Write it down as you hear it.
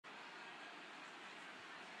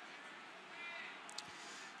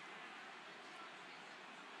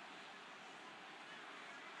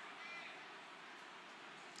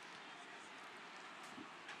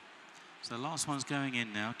So the last one's going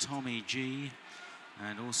in now, Tommy G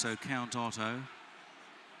and also Count Otto.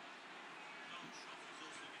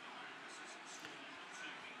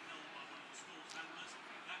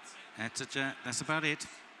 That's about it.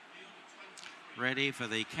 Ready for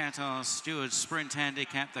the Qatar Stewards Sprint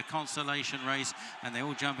Handicap, the Consolation race, and they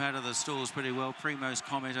all jump out of the stalls pretty well. Primo's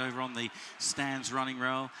Comet over on the stands running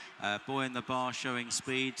rail. Boy in the bar showing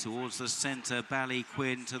speed towards the centre. Bally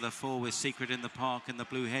Quinn to the fore with Secret in the Park in the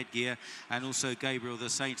blue headgear, and also Gabriel the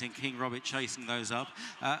Saint and King Robert chasing those up.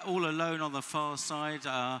 All alone on the far side,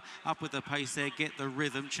 up with the pace there, get the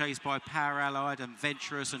rhythm, chased by Power Allied and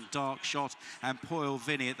Venturous and Dark Shot and Poyle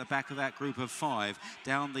Vinnie at the back of that group of 5.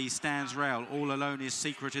 Down the stands rail, all alone is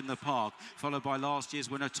Secret in the Park, followed by last year's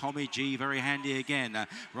winner Tommy G, very handy again.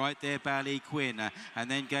 Right there, Bally Quinn,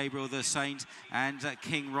 and then Gabriel the Saint and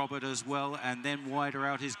King Robert as well, and then wider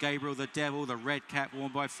out is Gabriel the Devil, the red cap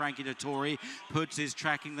worn by Frankie Dettori. Puds is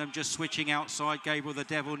tracking them, just switching outside Gabriel the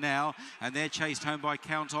Devil now, and they're chased home by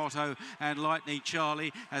Count Otto and Lightning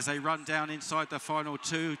Charlie as they run down inside the final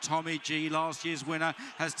 2. Tommy G, last year's winner,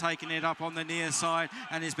 has taken it up on the near side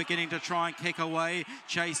and is beginning to try and kick away,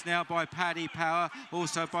 chased now by Paddy Power,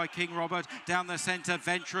 also by King Robert. Down the centre,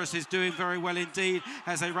 Venturous is doing very well indeed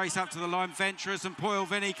as they race up to the line. Venturous and Poyle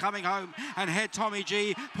Vinnie coming home and head Tommy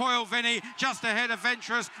G. Poyle Vinnie just ahead of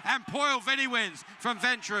Venturous, and Poyle Vinnie wins from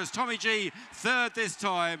Venturous. Tommy G third this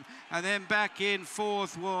time, and then back in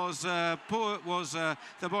fourth was the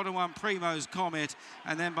bottom one, Primo's Comet,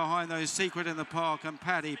 and then behind those Secret in the Park and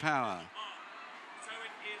Paddy Power. So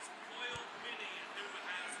it is Poyle Vinnie who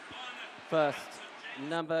has won. First,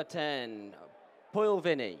 number 10, Poyle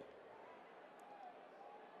Vinnie.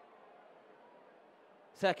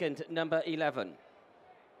 Second, number 11.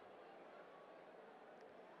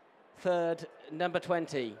 Third, number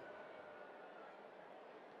 20,